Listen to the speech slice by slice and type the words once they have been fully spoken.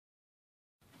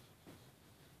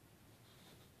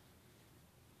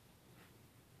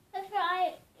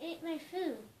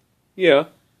Yeah.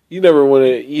 You never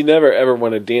ever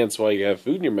want to dance while you have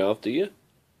food in your mouth, do you?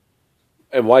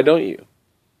 And why don't you?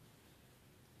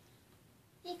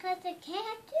 Because I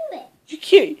can't do it.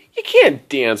 You can't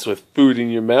dance with food in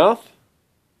your mouth.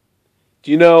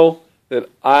 Do you know that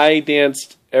I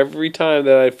danced every time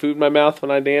that I had food in my mouth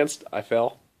when I danced? I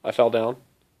fell. I fell down.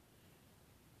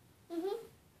 Mhm.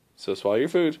 So swallow your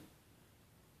food.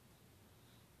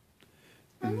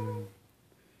 Mhm.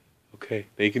 Okay,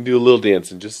 now you can do a little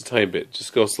dance in just a tiny bit.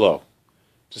 Just go slow.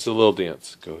 Just a little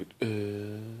dance. Go.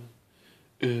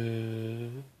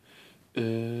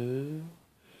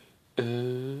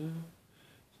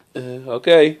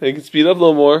 Okay, I can speed up a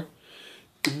little more.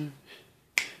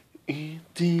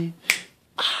 Yeah,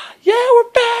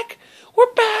 we're back.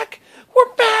 We're back.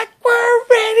 We're back. We're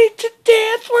ready to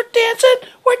dance. We're dancing.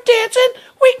 We're dancing.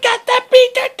 We got that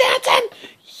beat. They're dancing.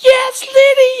 Yes,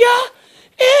 Lydia.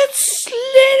 It's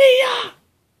Lydia.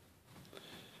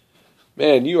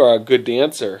 Man, you are a good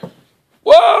dancer.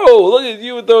 Whoa, look at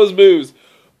you with those moves.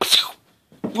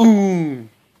 Boom.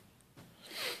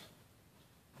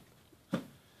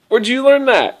 Where'd you learn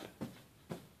that?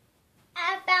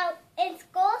 About in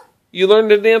school? You learned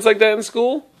to dance like that in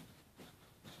school?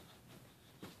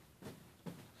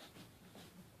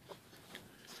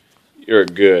 You're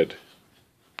good.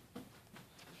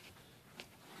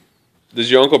 Does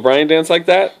your Uncle Brian dance like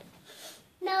that?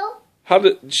 No.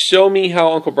 Show me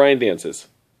how Uncle Brian dances.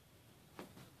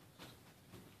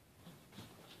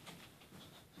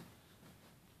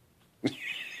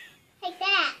 Like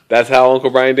that. That's how Uncle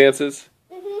Brian dances?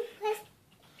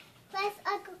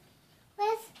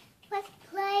 Let's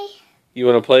play. You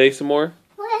want to play some more?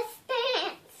 Let's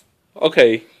dance.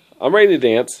 Okay, I'm ready to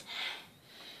dance.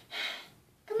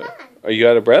 Come on. Are you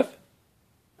out of breath?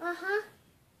 Uh-huh.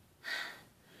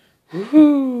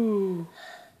 Woohoo!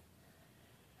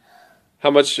 How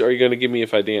much are you going to give me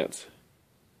if I dance?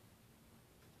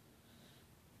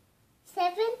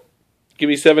 7? Give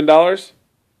me $7?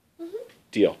 Mhm.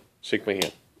 Deal. Shake my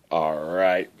hand. All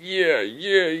right. Yeah.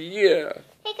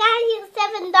 I got you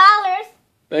 $7.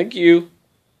 Thank you.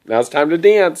 Now it's time to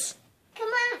dance. Come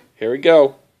on. Here we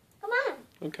go. Come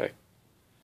on. Okay.